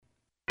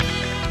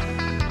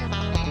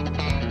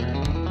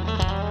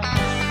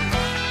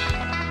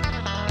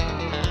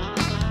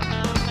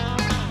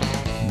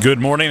Good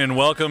morning and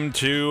welcome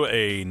to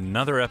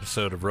another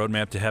episode of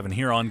Roadmap to Heaven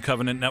here on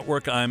Covenant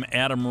Network. I'm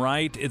Adam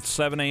Wright. It's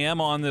 7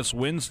 a.m. on this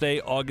Wednesday,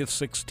 August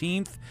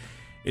 16th.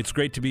 It's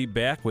great to be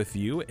back with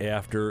you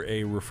after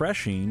a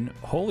refreshing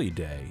holy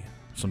day.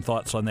 Some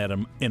thoughts on that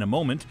in a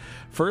moment.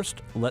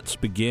 First, let's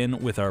begin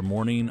with our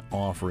morning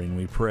offering.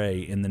 We pray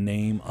in the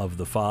name of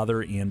the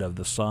Father, and of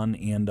the Son,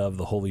 and of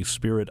the Holy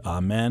Spirit.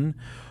 Amen.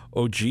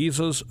 O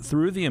Jesus,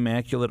 through the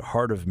Immaculate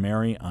Heart of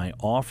Mary, I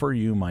offer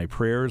you my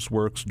prayers,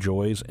 works,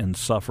 joys, and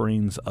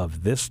sufferings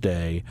of this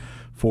day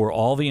for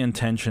all the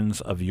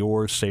intentions of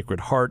your Sacred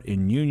Heart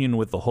in union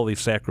with the holy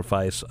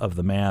sacrifice of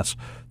the Mass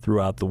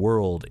throughout the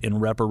world, in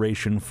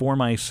reparation for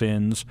my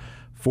sins,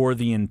 for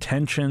the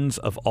intentions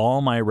of all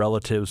my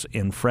relatives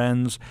and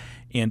friends,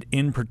 and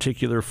in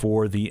particular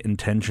for the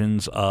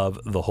intentions of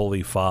the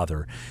Holy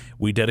Father.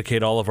 We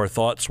dedicate all of our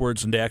thoughts,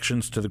 words, and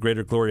actions to the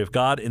greater glory of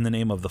God in the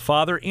name of the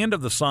Father, and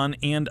of the Son,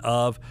 and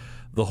of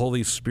the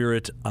Holy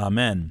Spirit.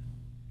 Amen.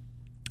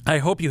 I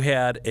hope you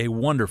had a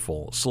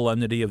wonderful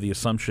Solemnity of the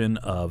Assumption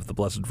of the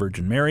Blessed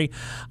Virgin Mary.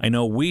 I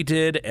know we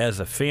did as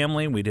a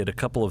family. We did a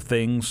couple of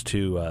things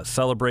to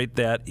celebrate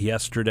that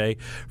yesterday.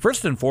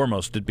 First and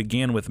foremost, it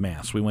began with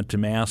Mass. We went to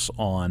Mass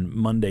on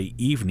Monday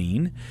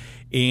evening,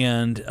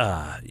 and,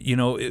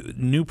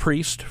 new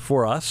priest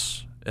for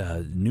us,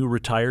 new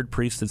retired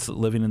priest that's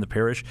living in the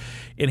parish,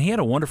 and he had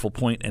a wonderful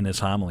point in his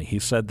homily. He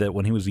said that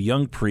when he was a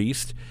young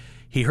priest,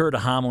 he heard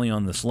a homily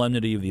on the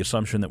Solemnity of the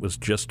Assumption that was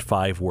just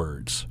 5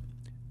 words.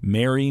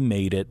 Mary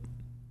made it,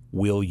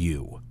 will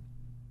you?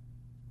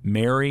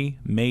 Mary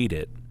made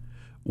it,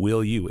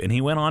 will you? And he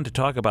went on to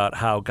talk about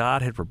how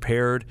God had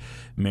prepared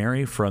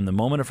Mary from the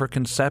moment of her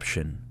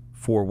conception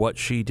for what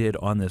she did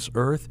on this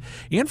earth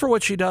and for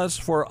what she does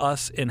for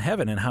us in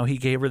heaven, and how he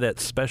gave her that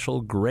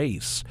special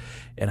grace,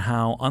 and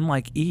how,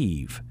 unlike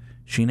Eve,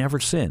 she never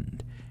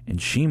sinned,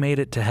 and she made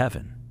it to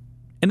heaven.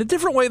 In a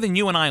different way than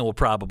you and I will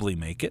probably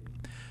make it,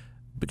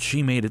 but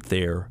she made it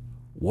there.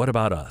 What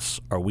about us?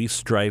 Are we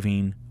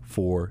striving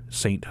for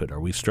sainthood?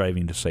 Are we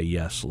striving to say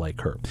yes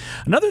like her?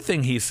 Another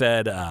thing he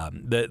said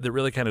that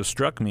really kind of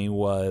struck me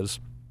was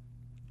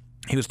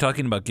he was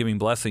talking about giving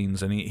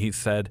blessings, and he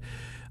said,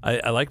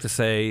 I like to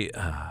say,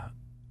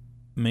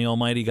 may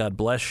Almighty God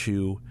bless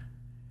you,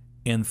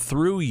 and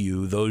through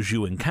you, those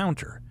you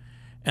encounter.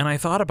 And I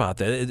thought about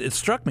that. It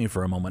struck me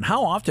for a moment.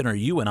 How often are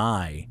you and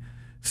I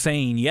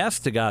saying yes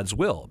to God's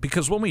will?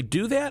 Because when we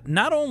do that,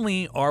 not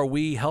only are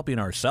we helping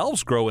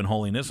ourselves grow in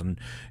holiness and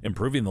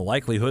improving the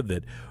likelihood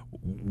that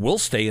we'll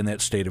stay in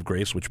that state of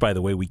grace, which, by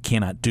the way, we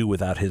cannot do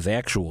without his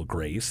actual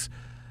grace,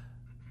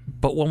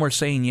 but when we're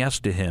saying yes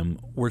to him,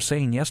 we're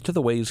saying yes to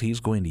the ways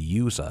he's going to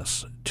use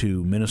us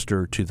to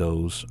minister to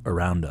those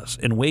around us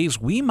in ways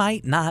we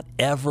might not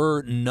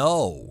ever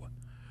know.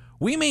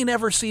 We may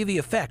never see the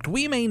effect.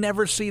 We may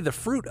never see the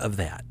fruit of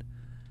that.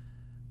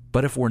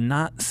 But if we're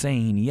not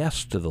saying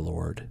yes to the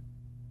Lord,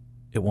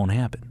 it won't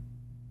happen.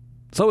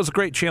 So it was a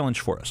great challenge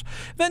for us.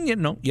 Then,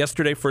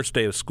 yesterday, first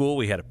day of school,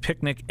 we had a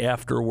picnic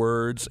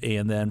afterwards,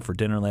 and then for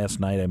dinner last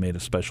night, I made a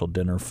special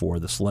dinner for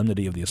the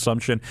Solemnity of the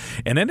Assumption,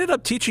 and ended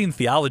up teaching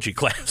theology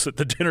class at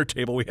the dinner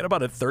table. We had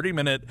about a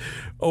 30-minute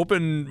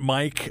open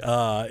mic,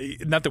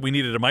 not that we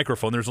needed a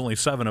microphone, there's only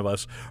 7 of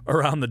us,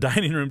 around the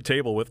dining room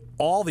table with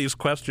all these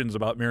questions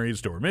about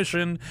Mary's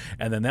dormition,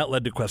 and then that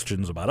led to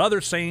questions about other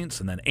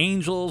saints, and then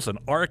angels and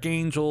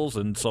archangels,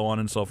 and so on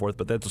and so forth,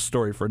 but that's a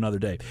story for another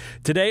day.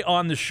 Today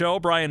on the show,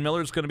 Brian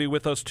Miller is going to be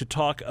with us to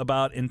talk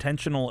about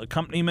intentional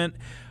accompaniment.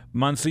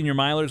 Monsignor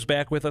Myler's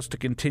back with us to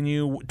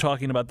continue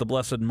talking about the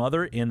Blessed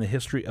Mother in the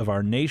history of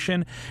our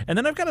nation. And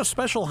then I've got a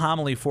special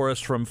homily for us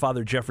from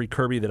Father Jeffrey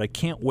Kirby that I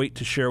can't wait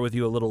to share with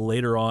you a little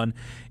later on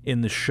in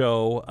the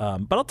show.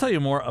 But I'll tell you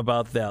more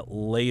about that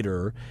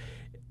later.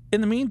 In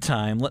the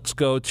meantime, let's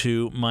go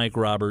to Mike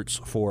Roberts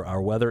for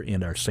our weather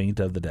and our saint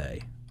of the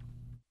day.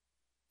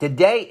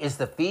 Today is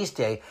the feast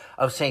day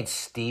of St.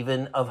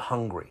 Stephen of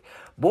Hungary.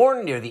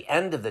 Born near the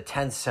end of the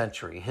 10th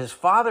century, his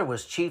father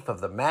was chief of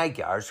the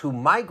Magyars who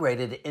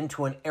migrated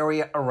into an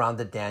area around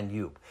the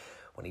Danube.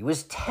 When he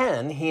was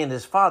 10, he and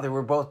his father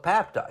were both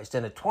baptized,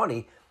 and at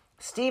 20,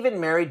 Stephen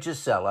married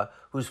Gisela,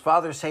 whose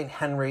father, St.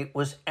 Henry,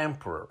 was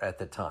emperor at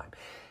the time.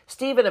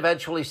 Stephen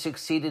eventually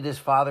succeeded his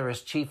father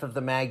as chief of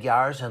the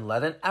Magyars and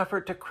led an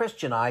effort to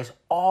Christianize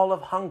all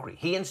of Hungary.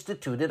 He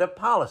instituted a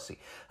policy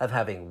of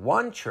having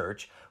one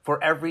church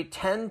for every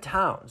 10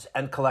 towns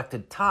and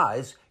collected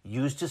tithes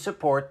used to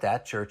support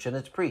that church and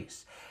its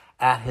priests.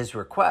 At his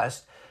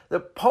request, the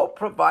Pope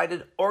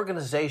provided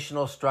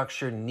organizational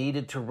structure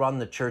needed to run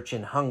the church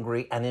in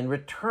Hungary, and in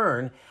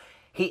return,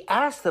 he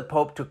asked the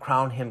Pope to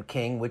crown him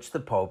king, which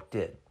the Pope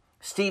did.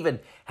 Stephen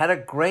had a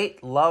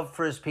great love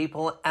for his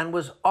people and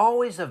was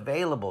always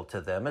available to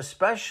them,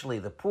 especially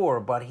the poor,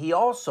 but he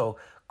also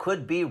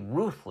could be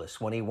ruthless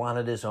when he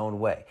wanted his own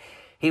way.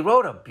 He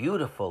wrote a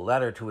beautiful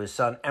letter to his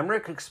son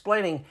Emmerich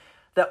explaining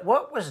that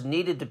what was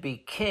needed to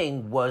be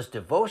king was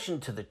devotion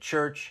to the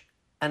church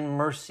and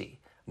mercy.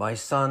 My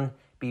son,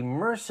 be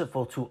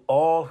merciful to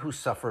all who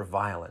suffer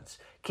violence,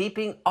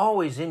 keeping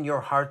always in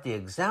your heart the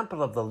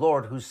example of the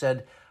Lord who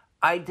said,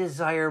 I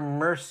desire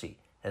mercy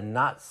and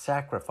not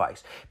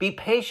sacrifice. Be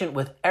patient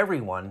with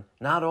everyone,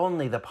 not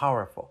only the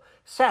powerful.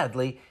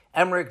 Sadly,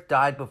 Emmerich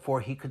died before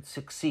he could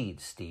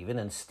succeed Stephen,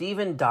 and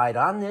Stephen died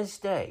on this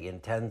day in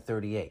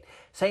 1038.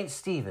 St.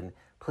 Stephen,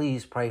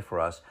 please pray for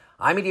us.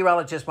 I'm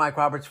meteorologist Mike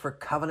Roberts for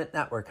Covenant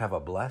Network. Have a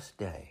blessed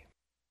day.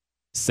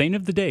 Saint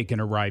of the Day can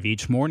arrive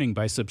each morning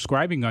by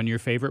subscribing on your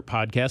favorite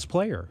podcast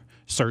player.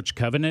 Search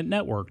Covenant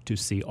Network to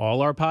see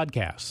all our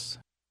podcasts.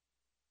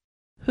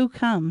 Who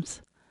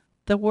comes?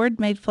 The Word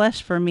made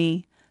flesh for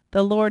me,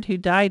 the Lord who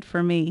died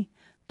for me,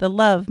 the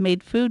Love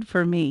made food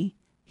for me.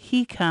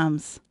 He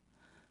comes.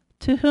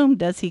 To whom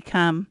does he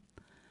come?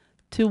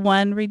 To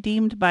one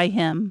redeemed by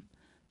him,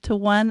 to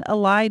one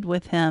allied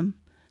with him,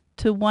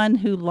 to one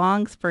who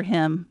longs for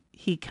him,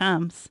 he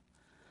comes.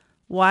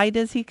 Why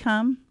does he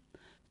come?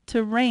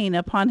 To reign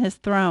upon his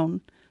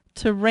throne,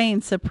 to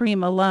reign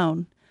supreme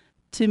alone,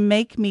 to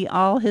make me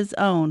all his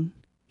own,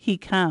 he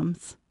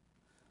comes.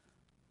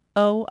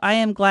 Oh, I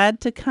am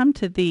glad to come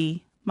to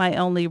thee, my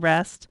only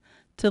rest,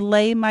 to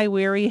lay my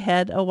weary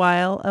head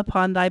awhile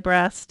upon thy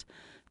breast,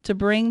 to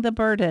bring the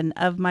burden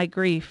of my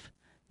grief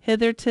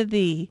hither to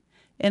thee,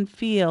 and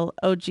feel,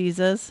 O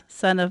Jesus,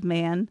 Son of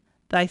Man,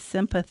 thy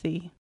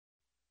sympathy.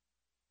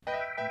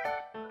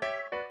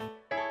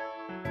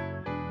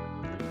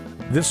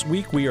 This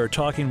week we are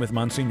talking with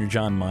Monsignor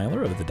John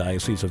Myler of the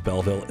Diocese of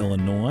Belleville,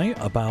 Illinois,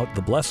 about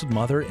the Blessed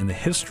Mother in the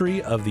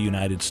history of the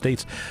United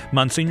States.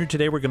 Monsignor,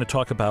 today we're going to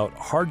talk about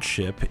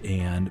hardship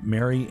and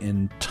Mary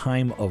in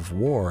time of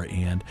war,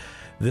 and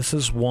this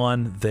is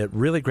one that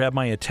really grabbed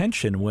my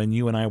attention when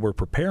you and I were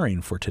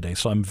preparing for today,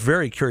 so I'm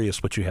very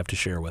curious what you have to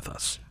share with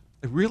us.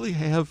 I really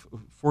have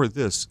for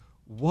this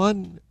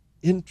one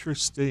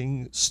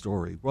interesting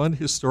story, one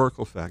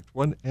historical fact,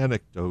 one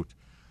anecdote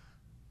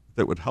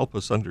that would help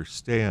us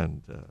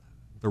understand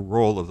the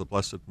role of the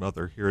Blessed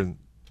Mother here in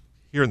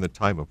the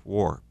time of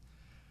war.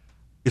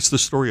 It's the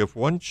story of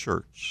one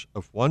church,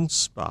 of one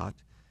spot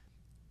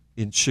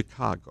in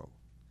Chicago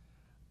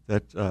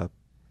that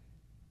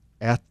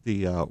at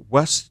the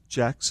West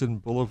Jackson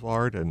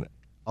Boulevard and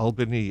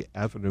Albany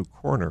Avenue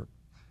corner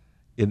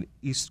in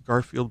East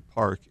Garfield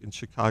Park in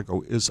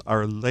Chicago is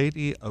Our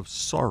Lady of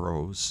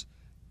Sorrows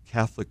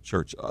Catholic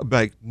Church, a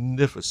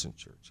magnificent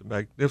church,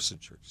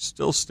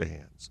 still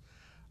stands.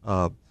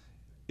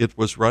 It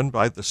was run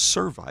by the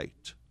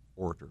Servite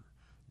order.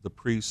 The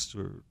priests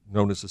are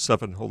known as the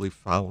Seven Holy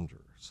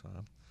Founders.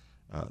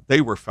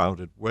 They were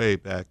founded way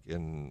back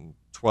in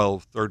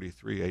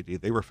 1233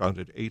 AD. They were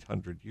founded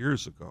 800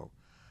 years ago.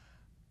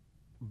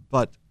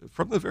 But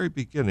from the very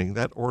beginning,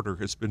 that order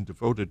has been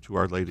devoted to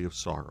Our Lady of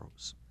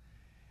Sorrows.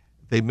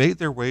 They made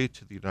their way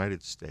to the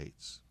United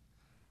States.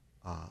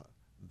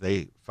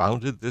 They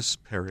founded this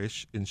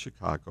parish in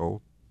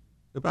Chicago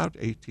about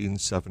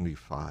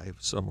 1875,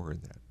 somewhere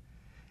in that.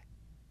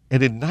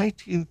 And in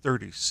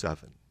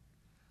 1937,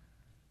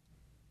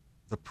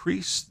 the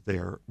priests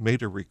there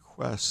made a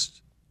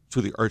request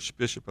to the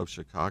Archbishop of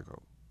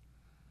Chicago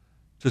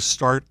to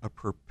start a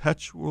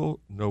perpetual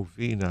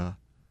novena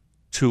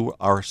to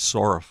our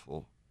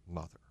sorrowful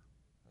mother,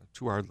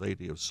 to Our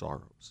Lady of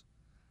Sorrows.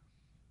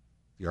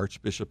 The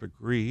Archbishop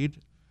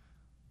agreed.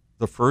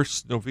 The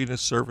first novena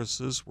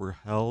services were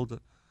held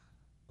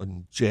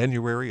in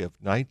January of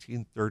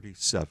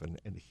 1937,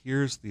 and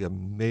here's the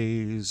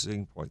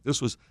amazing point.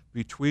 This was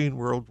between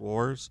world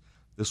wars.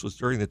 This was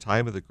during the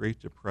time of the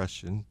Great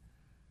Depression.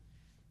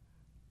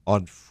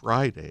 On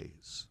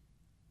Fridays,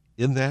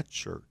 in that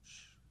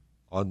church,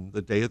 on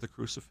the day of the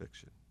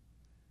crucifixion,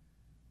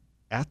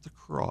 at the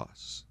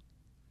cross,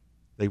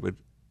 they would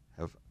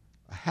have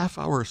a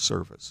half-hour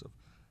service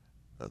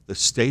of the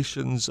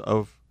stations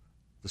of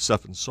the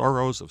seven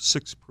sorrows, of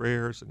 6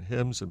 prayers and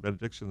hymns and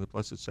benediction of the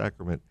Blessed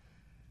Sacrament.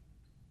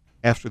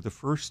 After the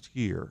first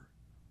year,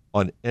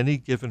 on any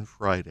given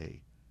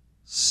Friday,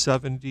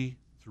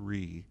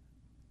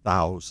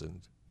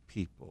 73,000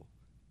 people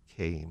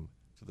came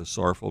to the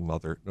Sorrowful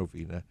Mother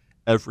novena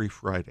every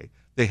Friday.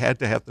 They had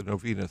to have the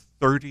novena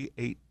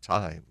 38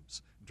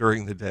 times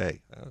during the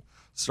day,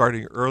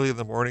 starting early in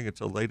the morning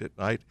until late at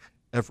night,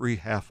 every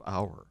half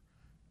hour.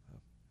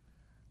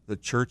 The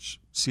church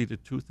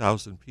seated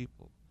 2,000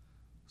 people,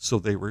 so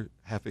they were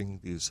having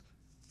these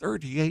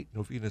 38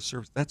 novena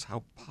services. That's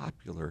how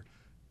popular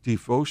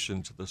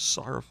devotion to the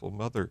Sorrowful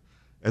Mother.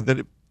 And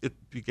then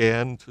it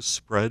began to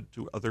spread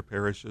to other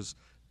parishes,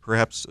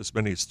 perhaps as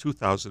many as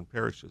 2,000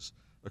 parishes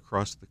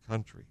across the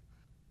country.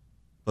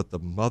 But the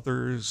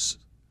mothers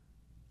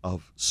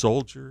of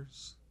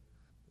soldiers,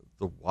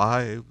 the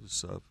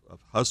wives of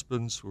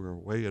husbands who were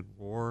away in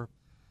war,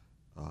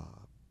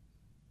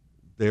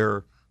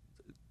 their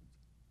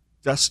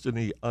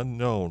destiny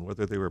unknown,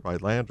 whether they were by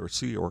land or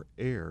sea or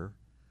air,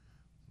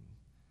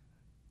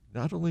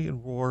 not only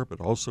in war,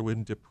 but also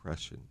in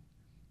depression.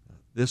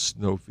 This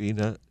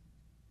novena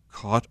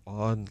caught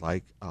on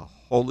like a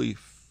holy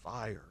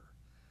fire.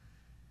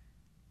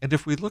 And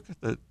if we look at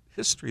the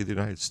history of the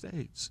United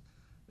States,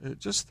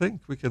 just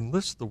think we can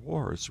list the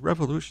wars: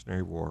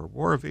 Revolutionary War,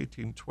 War of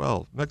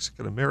 1812,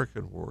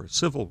 Mexican-American War,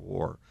 Civil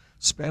War,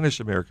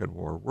 Spanish-American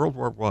War, World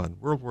War I,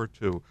 World War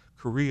II,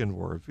 Korean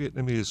War,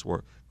 Vietnamese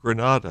War,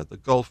 Grenada, the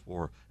Gulf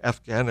War,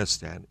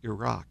 Afghanistan,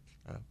 Iraq.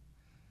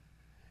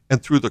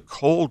 And through the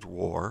Cold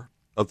War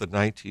of the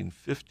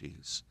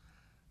 1950s,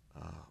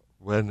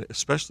 when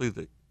especially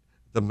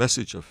the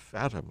message of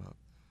Fatima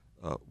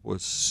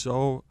was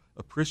so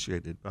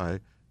appreciated by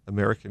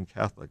American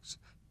Catholics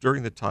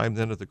during the time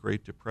then of the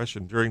Great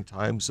Depression, during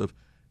times of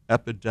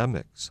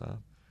epidemics.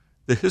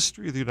 The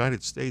history of the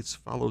United States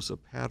follows a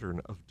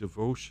pattern of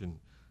devotion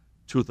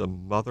to the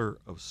Mother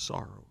of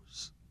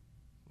Sorrows,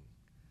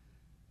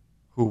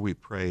 who we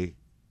pray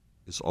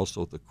is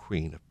also the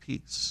Queen of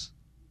Peace.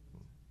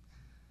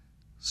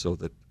 So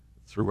that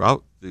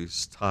throughout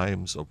these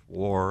times of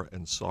war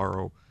and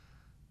sorrow,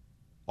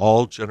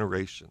 all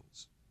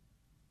generations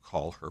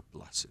call her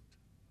blessed.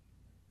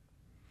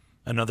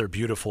 Another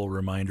beautiful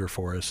reminder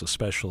for us,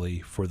 especially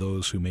for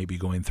those who may be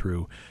going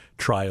through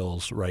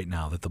trials right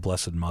now, that the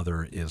Blessed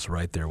Mother is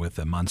right there with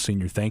them.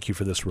 Monsignor, thank you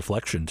for this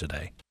reflection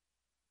today.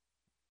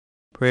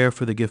 Prayer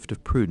for the gift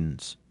of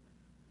prudence.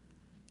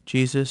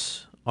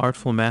 Jesus,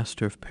 artful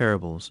master of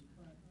parables,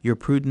 your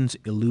prudence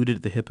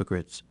eluded the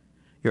hypocrites.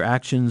 Your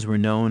actions were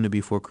known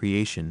before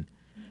creation,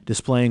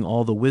 displaying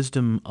all the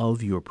wisdom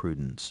of your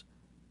prudence.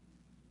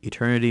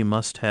 Eternity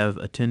must have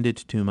attended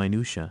to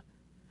minutiae.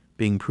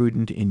 Being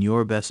prudent in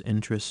your best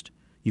interest,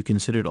 you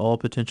considered all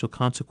potential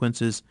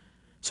consequences,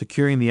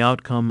 securing the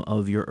outcome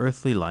of your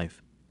earthly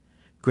life.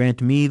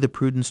 Grant me the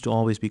prudence to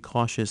always be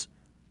cautious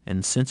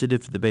and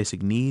sensitive to the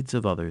basic needs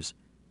of others.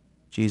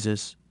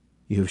 Jesus,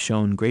 you have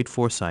shown great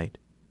foresight.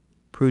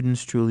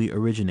 Prudence truly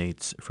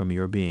originates from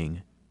your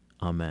being.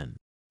 Amen.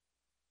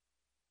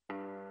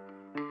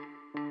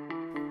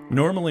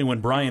 Normally,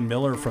 when Brian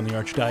Miller from the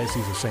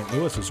Archdiocese of St.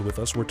 Louis is with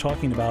us, we're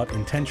talking about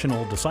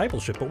intentional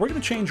discipleship, but we're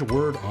going to change a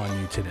word on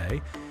you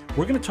today.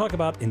 We're going to talk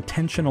about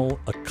intentional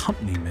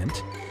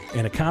accompaniment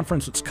and a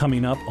conference that's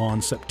coming up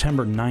on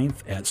September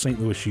 9th at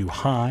St. Louis U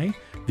High,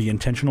 the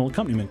Intentional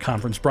Accompaniment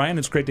Conference. Brian,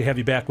 it's great to have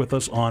you back with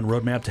us on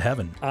Roadmap to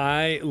Heaven.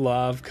 I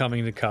love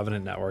coming to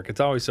Covenant Network.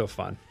 It's always so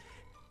fun.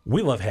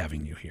 We love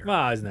having you here.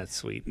 Ah, isn't that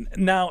sweet?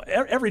 Now,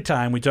 every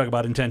time we talk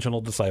about intentional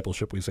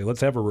discipleship, we say,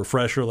 let's have a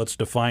refresher, let's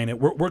define it.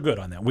 We're good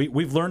on that.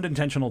 We've learned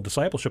intentional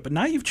discipleship, but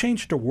now you've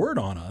changed a word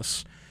on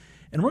us,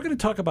 and we're going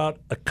to talk about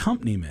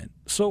accompaniment.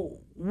 So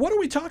what are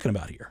we talking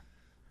about here?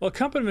 Well,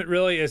 accompaniment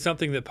really is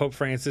something that Pope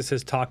Francis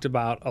has talked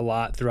about a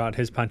lot throughout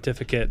his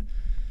pontificate.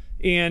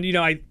 And, you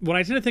know, when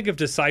I tend to think of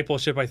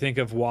discipleship, I think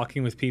of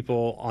walking with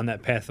people on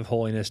that path of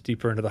holiness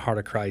deeper into the heart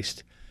of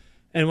Christ.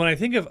 And when I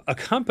think of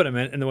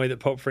accompaniment and the way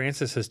that Pope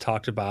Francis has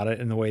talked about it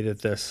and the way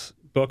that this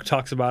book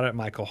talks about it,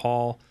 Michael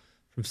Hall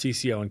from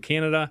CCO in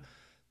Canada,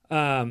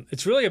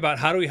 it's really about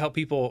how do we help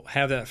people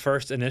have that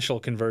first initial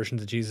conversion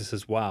to Jesus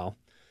as well.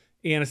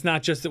 And it's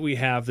not just that we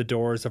have the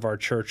doors of our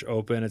church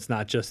open. It's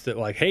not just that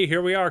like, hey,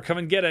 here we are, come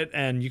and get it,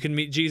 and you can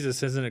meet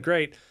Jesus. Isn't it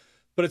great?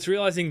 But it's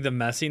realizing the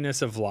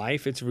messiness of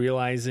life. It's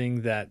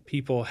realizing that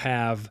people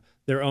have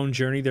their own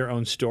journey, their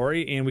own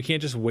story, and we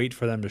can't just wait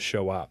for them to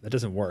show up. That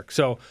doesn't work.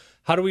 So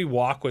how do we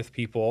walk with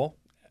people,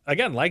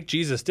 again, like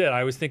Jesus did?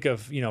 I always think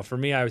of, for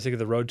me, I always think of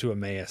the road to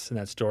Emmaus in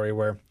that story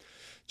where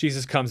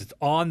Jesus comes. It's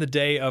on the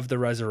day of the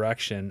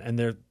resurrection, and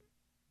there are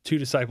two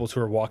disciples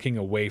who are walking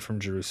away from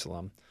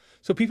Jerusalem.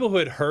 So people who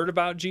had heard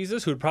about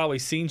Jesus, who had probably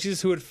seen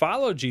Jesus, who had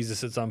followed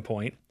Jesus at some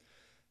point,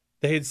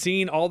 they had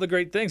seen all the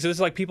great things. So this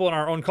is like people in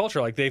our own culture.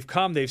 Like they've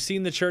come, they've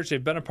seen the church,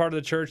 they've been a part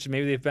of the church,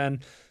 maybe they've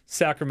been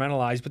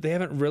sacramentalized, but they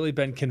haven't really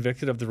been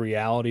convicted of the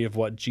reality of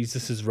what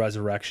Jesus'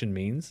 resurrection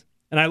means.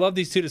 And I love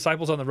these two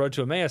disciples on the road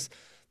to Emmaus.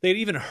 They'd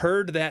even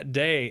heard that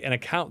day an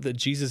account that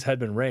Jesus had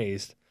been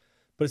raised,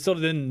 but still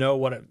didn't know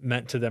what it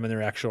meant to them in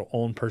their actual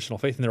own personal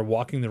faith, and they're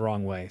walking the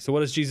wrong way. So what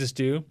does Jesus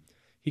do?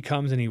 He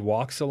comes and he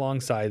walks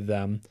alongside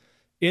them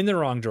in the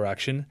wrong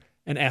direction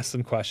and asks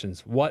them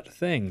questions. What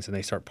things? And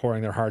they start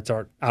pouring their hearts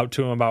out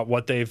to him about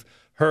what they've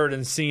heard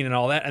and seen and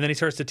all that. And then he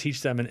starts to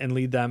teach them and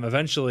lead them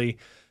eventually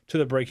to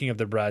the breaking of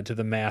the bread, to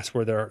the Mass,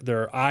 where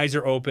their eyes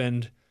are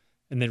opened,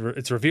 and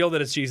it's revealed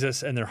that it's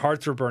Jesus, and their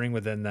hearts are burning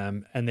within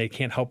them, and they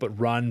can't help but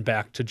run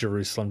back to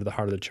Jerusalem, to the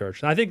heart of the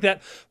church. And I think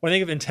that when I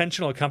think of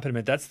intentional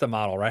accompaniment, that's the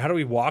model, right? How do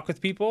we walk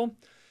with people,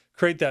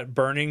 create that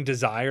burning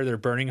desire, their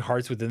burning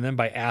hearts within them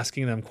by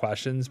asking them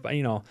questions? But,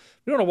 we don't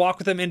want to walk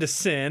with them into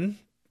sin.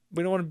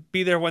 We don't want to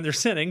be there when they're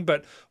sinning,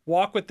 but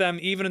walk with them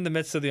even in the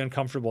midst of the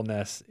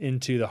uncomfortableness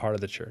into the heart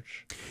of the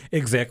church.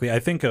 Exactly. I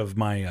think of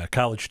my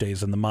college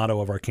days and the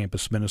motto of our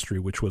campus ministry,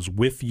 which was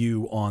with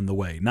you on the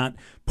way, not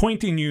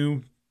pointing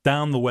you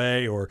down the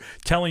way or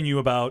telling you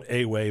about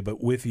a way,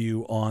 but with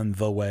you on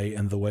the way.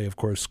 And the way, of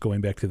course, going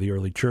back to the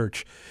early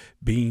church,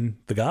 being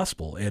the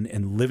gospel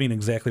and living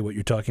exactly what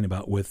you're talking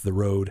about with the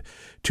road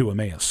to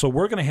Emmaus. So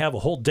we're going to have a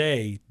whole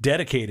day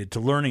dedicated to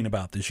learning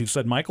about this. You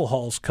said Michael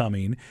Hall's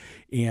coming,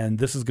 and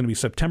this is going to be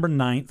September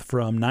 9th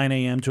from 9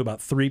 a.m. to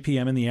about 3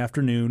 p.m. in the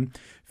afternoon.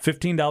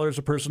 $15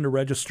 a person to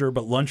register,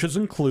 but lunch is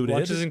included.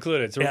 Lunch is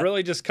included. So we're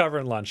really just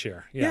covering lunch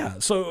here. Yeah.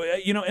 So,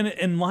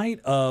 in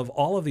light of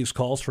all of these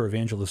calls for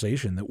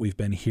evangelization that we've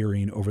been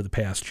hearing over the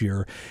past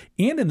year,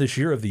 and in this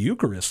year of the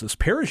Eucharist, this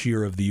parish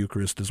year of the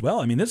Eucharist as well,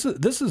 I mean, this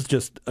is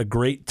just a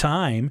great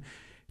time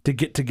to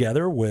get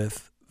together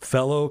with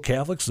fellow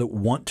Catholics that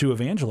want to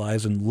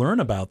evangelize and learn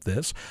about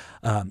this.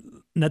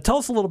 Now, tell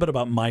us a little bit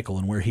about Michael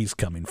and where he's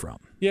coming from.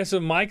 Yeah, so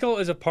Michael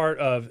is a part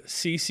of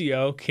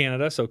CCO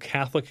Canada, so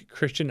Catholic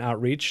Christian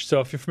Outreach. So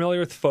if you're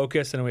familiar with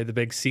Focus, and we had the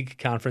big Seek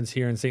conference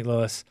here in St.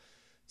 Louis,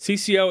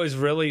 CCO is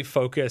really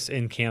Focus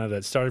in Canada.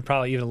 It started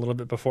probably even a little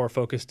bit before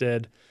Focus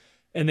did,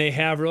 and they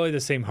have really the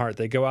same heart.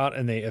 They go out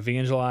and they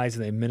evangelize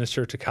and they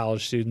minister to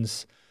college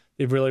students.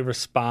 They've really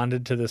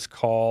responded to this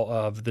call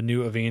of the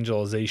new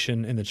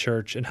evangelization in the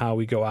church and how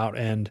we go out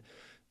and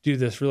do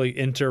this really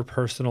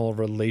interpersonal,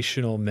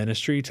 relational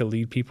ministry to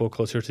lead people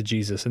closer to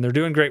Jesus. And they're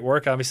doing great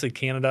work. Obviously,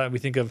 Canada, we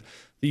think of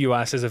the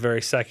U.S. as a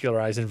very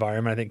secularized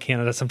environment. I think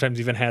Canada sometimes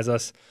even has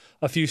us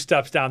a few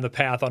steps down the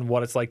path on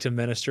what it's like to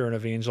minister and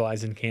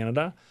evangelize in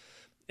Canada.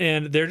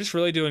 And they're just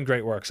really doing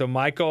great work. So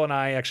Michael and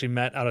I actually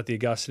met out at the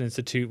Augustine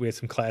Institute. We had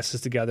some classes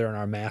together in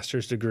our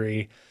master's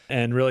degree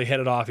and really hit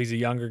it off. He's a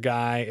younger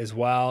guy as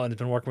well and has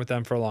been working with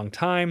them for a long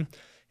time.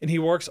 And he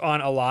works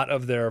on a lot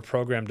of their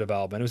program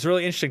development. It was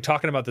really interesting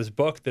talking about this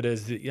book that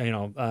is,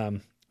 The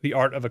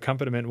Art of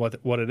Accompaniment,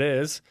 what it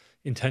is,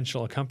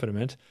 intentional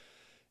accompaniment.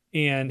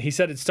 And he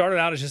said it started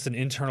out as just an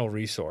internal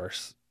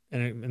resource.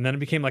 And then it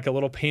became like a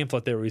little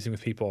pamphlet they were using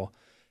with people.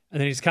 And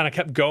then he just kind of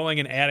kept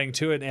going and adding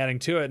to it.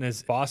 And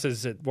his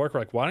bosses at work were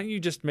like, why don't you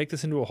just make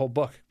this into a whole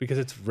book? Because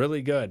it's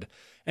really good.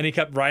 And he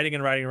kept writing.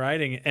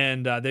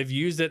 And they've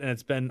used it, and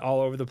it's been all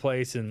over the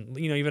place. And,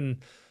 even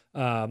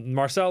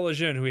Marcel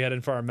Lejeune, who we had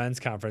in for our men's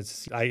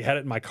conference, I had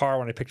it in my car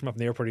when I picked him up in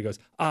the airport. He goes,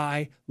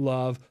 I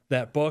love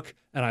that book,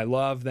 and I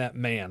love that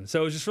man. So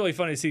it was just really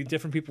funny to see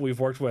different people we've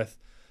worked with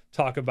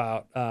talk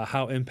about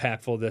how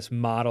impactful this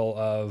model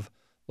of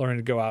learning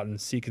to go out and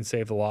seek and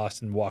save the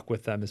lost and walk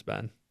with them has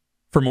been.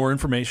 For more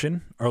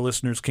information, our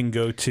listeners can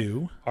go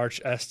to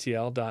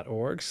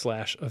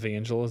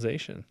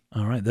archstl.org/evangelization.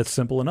 All right, that's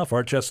simple enough.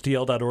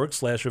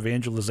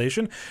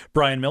 archstl.org/evangelization.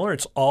 Brian Miller,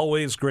 it's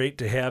always great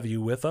to have you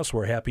with us.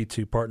 We're happy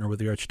to partner with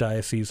the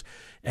Archdiocese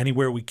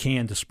anywhere we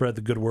can to spread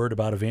the good word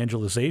about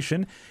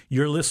evangelization.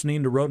 You're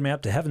listening to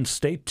Roadmap to Heaven.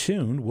 Stay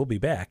tuned. We'll be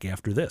back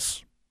after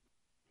this.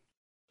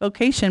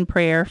 Vocation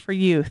prayer for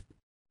youth.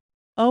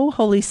 O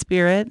Holy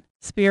Spirit,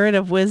 Spirit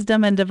of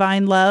wisdom and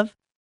divine love,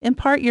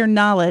 impart your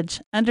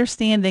knowledge,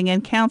 understanding,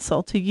 and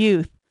counsel to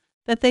youth,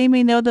 that they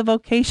may know the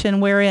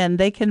vocation wherein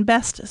they can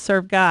best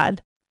serve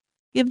God.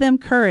 Give them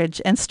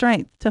courage and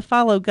strength to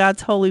follow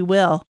God's holy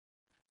will.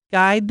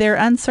 Guide their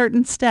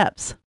uncertain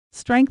steps,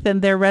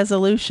 strengthen their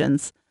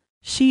resolutions,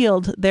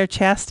 shield their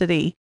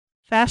chastity,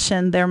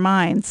 fashion their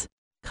minds,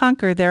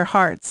 conquer their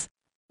hearts,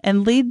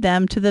 and lead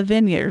them to the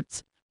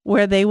vineyards,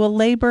 where they will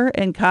labor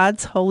in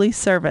God's holy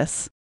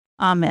service.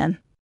 Amen.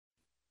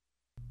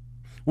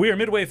 We are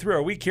midway through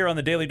our week here on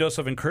the Daily Dose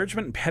of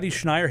Encouragement, and Patty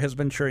Schneier has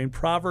been sharing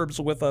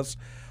Proverbs with us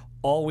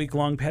all week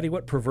long. Patty,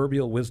 what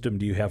proverbial wisdom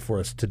do you have for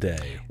us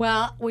today?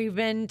 Well, we've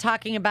been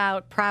talking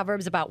about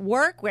Proverbs about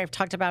work. We've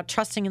talked about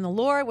trusting in the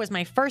Lord was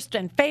my first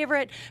and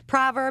favorite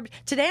proverb.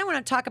 Today I want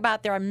to talk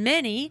about there are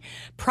many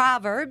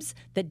Proverbs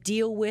that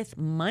deal with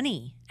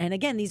money. And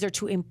again, these are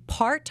to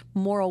impart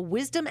moral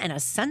wisdom and a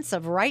sense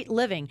of right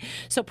living.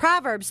 So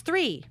Proverbs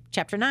 3,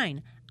 chapter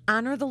 9,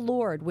 honor the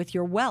Lord with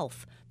your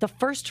wealth, the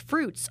first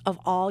fruits of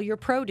all your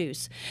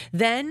produce.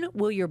 Then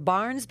will your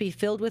barns be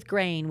filled with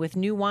grain. With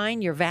new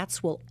wine, your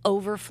vats will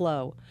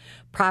overflow.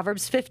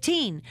 Proverbs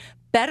 15,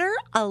 better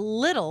a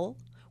little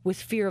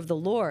with fear of the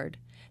Lord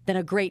than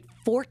a great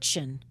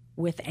fortune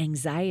with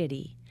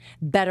anxiety.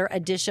 Better a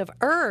dish of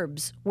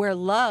herbs where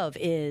love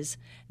is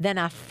than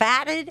a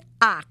fatted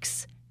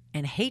ox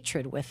and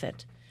hatred with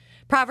it.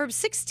 Proverbs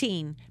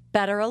 16,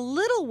 better a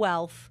little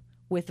wealth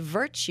with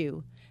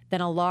virtue than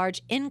a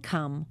large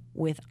income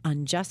with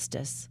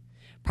injustice.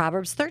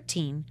 Proverbs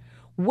 13,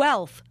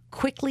 wealth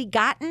quickly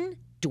gotten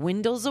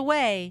dwindles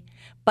away,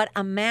 but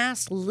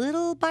amassed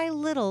little by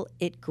little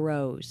it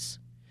grows.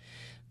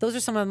 Those are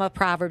some of my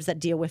Proverbs that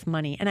deal with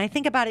money. And I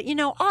think about it,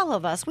 all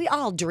of us, we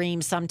all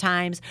dream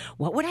sometimes,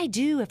 what would I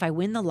do if I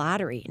win the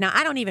lottery? Now,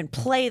 I don't even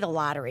play the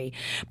lottery,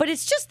 but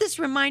it's just this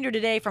reminder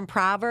today from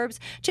Proverbs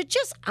to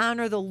just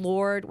honor the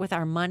Lord with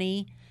our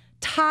money,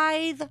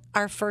 tithe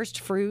our first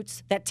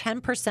fruits, that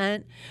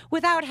 10%,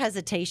 without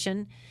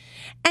hesitation,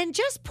 and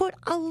just put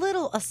a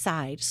little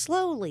aside,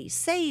 slowly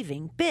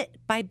saving bit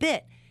by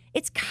bit.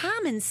 It's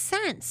common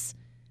sense,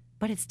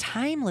 but it's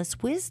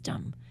timeless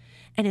wisdom,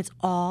 and it's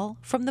all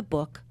from the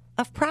book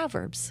of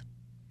Proverbs.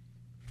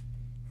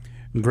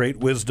 Great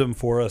wisdom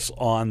for us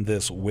on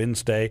this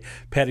Wednesday.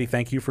 Patty,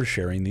 thank you for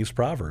sharing these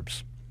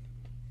Proverbs.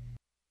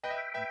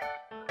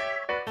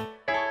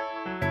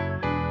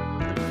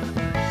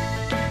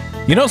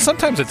 You know,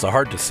 sometimes it's a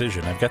hard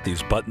decision. I've got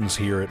these buttons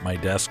here at my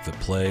desk that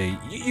play.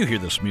 You hear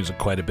this music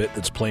quite a bit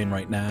that's playing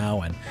right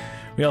now, and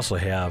we also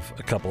have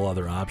a couple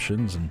other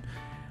options. And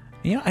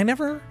you know, I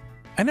never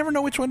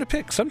know which one to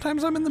pick.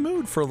 Sometimes I'm in the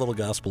mood for a little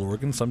gospel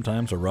organ,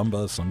 sometimes a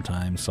rumba,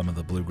 sometimes some of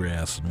the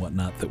bluegrass and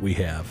whatnot that we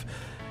have.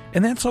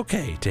 And that's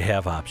okay to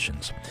have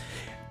options.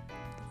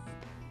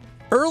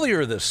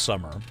 Earlier this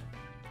summer,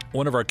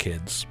 one of our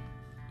kids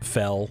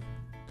fell,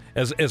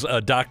 as a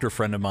doctor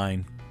friend of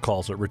mine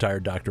calls it,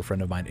 retired doctor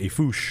friend of mine, a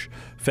fouche,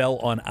 fell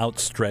on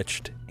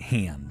outstretched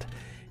hand.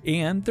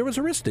 And there was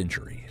a wrist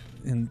injury.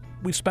 And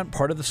we spent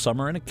part of the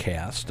summer in a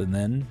cast and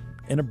then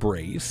in a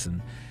brace.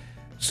 And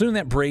soon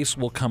that brace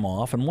will come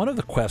off. And one of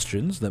the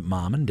questions that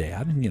Mom and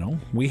Dad,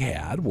 we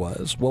had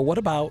was, well, what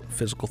about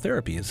physical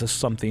therapy? Is this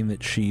something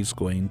that she's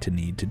going to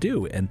need to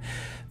do? And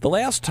the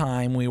last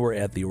time we were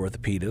at the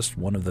orthopedist,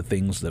 one of the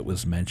things that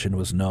was mentioned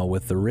was, no,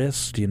 with the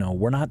wrist,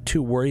 we're not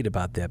too worried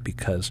about that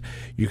because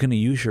you're going to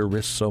use your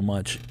wrist so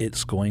much,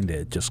 it's going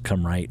to just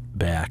come right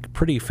back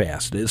pretty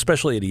fast,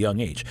 especially at a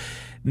young age.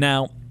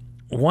 Now,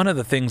 one of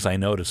the things I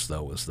noticed,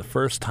 though, was the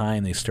first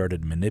time they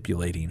started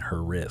manipulating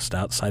her wrist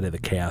outside of the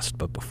cast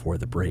but before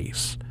the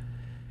brace,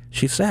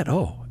 she said,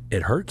 oh,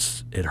 it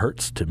hurts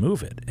to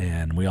move it.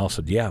 And we all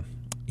said, yeah,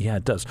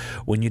 it does.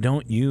 When you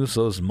don't use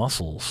those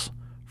muscles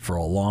for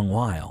a long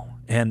while,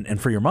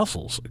 and for your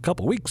muscles, a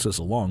couple weeks is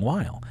a long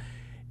while,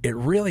 it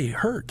really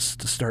hurts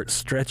to start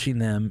stretching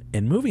them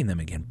and moving them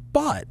again.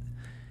 But,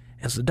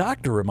 as the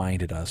doctor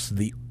reminded us,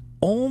 the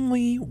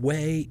only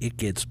way it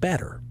gets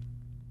better,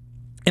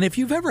 and if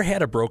you've ever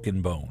had a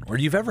broken bone or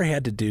you've ever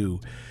had to do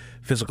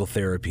physical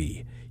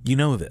therapy, you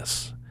know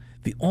this.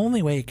 The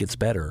only way it gets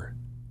better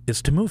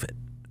is to move it,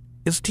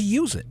 is to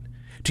use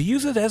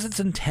it as it's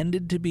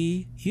intended to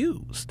be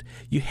used.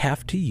 You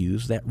have to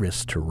use that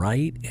wrist to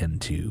write and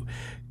to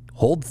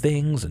hold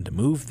things and to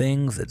move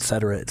things,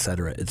 etc.,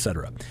 etc.,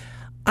 etc.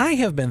 I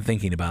have been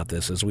thinking about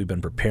this as we've been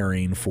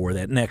preparing for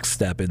that next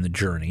step in the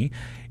journey,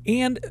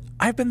 and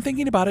I've been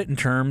thinking about it in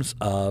terms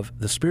of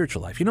the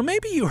spiritual life.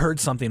 Maybe you heard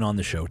something on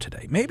the show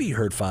today. Maybe you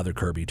heard Father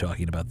Kirby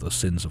talking about those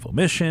sins of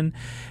omission.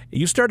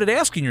 You started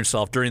asking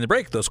yourself during the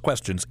break those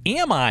questions.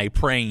 Am I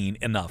praying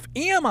enough?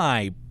 Am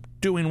I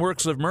doing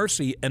works of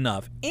mercy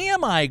enough?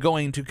 Am I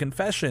going to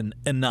confession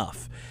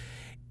enough?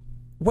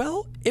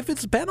 Well, if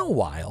it's been a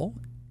while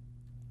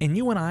and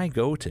you and I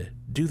go to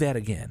do that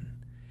again,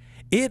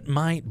 it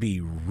might be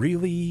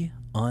really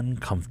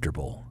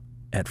uncomfortable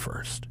at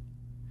first.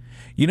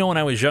 When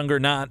I was younger,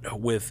 not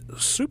with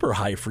super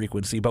high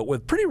frequency, but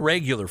with pretty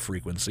regular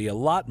frequency, a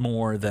lot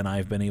more than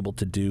I've been able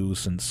to do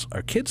since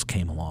our kids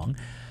came along,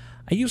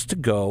 I used to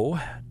go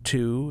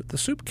to the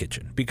soup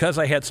kitchen because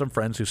I had some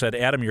friends who said,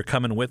 Adam, you're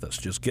coming with us.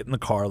 Just get in the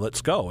car,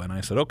 let's go. And I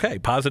said, okay,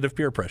 positive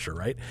peer pressure,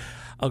 right?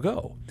 I'll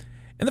go.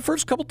 And the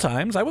first couple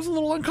times, I was a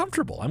little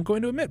uncomfortable, I'm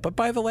going to admit. But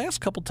by the last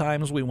couple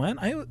times we went,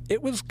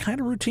 it was kind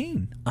of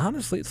routine.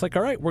 Honestly, it's like,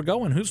 all right, we're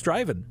going. Who's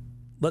driving?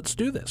 Let's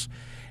do this.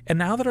 And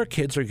now that our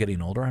kids are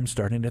getting older, I'm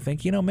starting to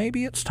think,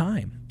 maybe it's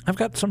time. I've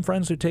got some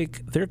friends who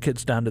take their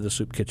kids down to the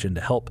soup kitchen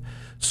to help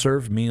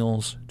serve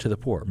meals to the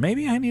poor.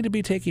 Maybe I need to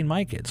be taking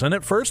my kids. And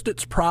at first,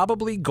 it's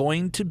probably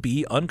going to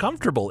be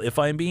uncomfortable, if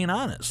I'm being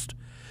honest.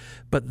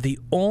 But the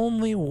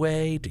only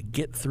way to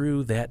get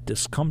through that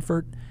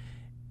discomfort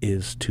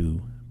is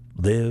to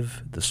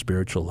live the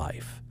spiritual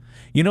life.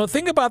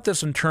 Think about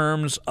this in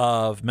terms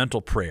of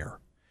mental prayer.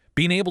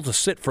 Being able to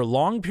sit for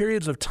long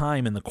periods of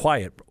time in the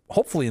quiet,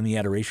 hopefully in the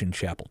Adoration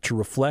Chapel, to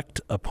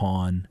reflect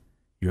upon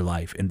your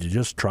life and to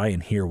just try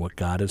and hear what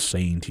God is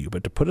saying to you,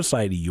 but to put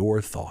aside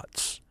your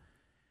thoughts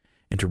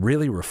and to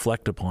really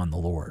reflect upon the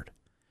Lord.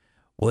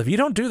 Well, if you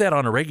don't do that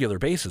on a regular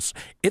basis,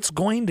 it's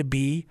going to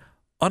be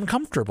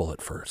uncomfortable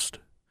at first.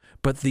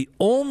 But the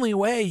only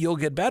way you'll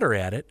get better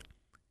at it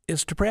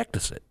is to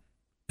practice it,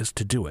 is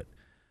to do it.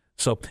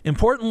 So,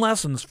 important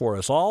lessons for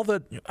us, all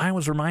that I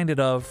was reminded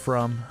of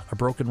from a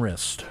broken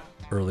wrist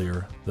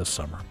earlier this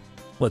summer.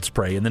 Let's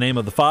pray. In the name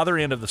of the Father,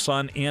 and of the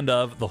Son, and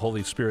of the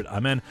Holy Spirit.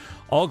 Amen.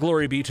 All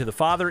glory be to the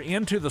Father,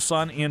 and to the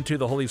Son, and to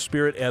the Holy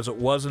Spirit, as it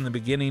was in the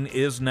beginning,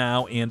 is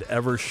now, and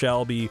ever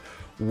shall be,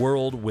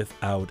 world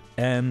without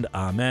end.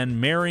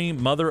 Amen. Mary,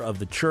 Mother of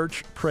the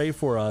Church, pray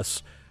for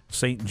us.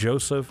 Saint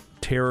Joseph,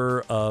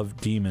 terror of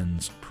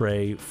demons,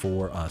 pray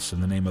for us. In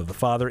the name of the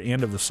Father,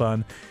 and of the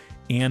Son,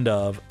 and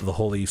of the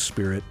Holy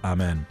Spirit.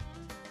 Amen.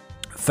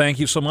 Thank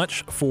you so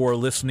much for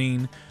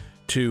listening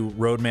to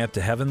Roadmap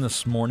to Heaven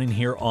this morning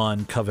here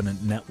on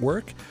Covenant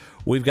Network.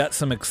 We've got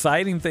some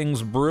exciting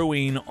things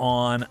brewing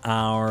on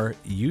our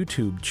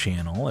YouTube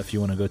channel. If you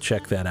want to go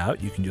check that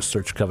out, you can just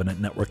search Covenant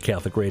Network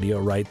Catholic Radio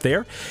right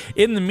there.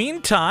 In the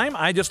meantime,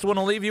 I just want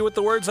to leave you with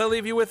the words I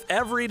leave you with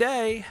every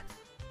day.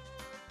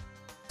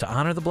 To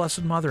honor the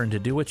Blessed Mother and to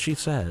do what she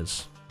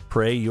says,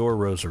 pray your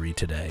rosary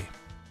today.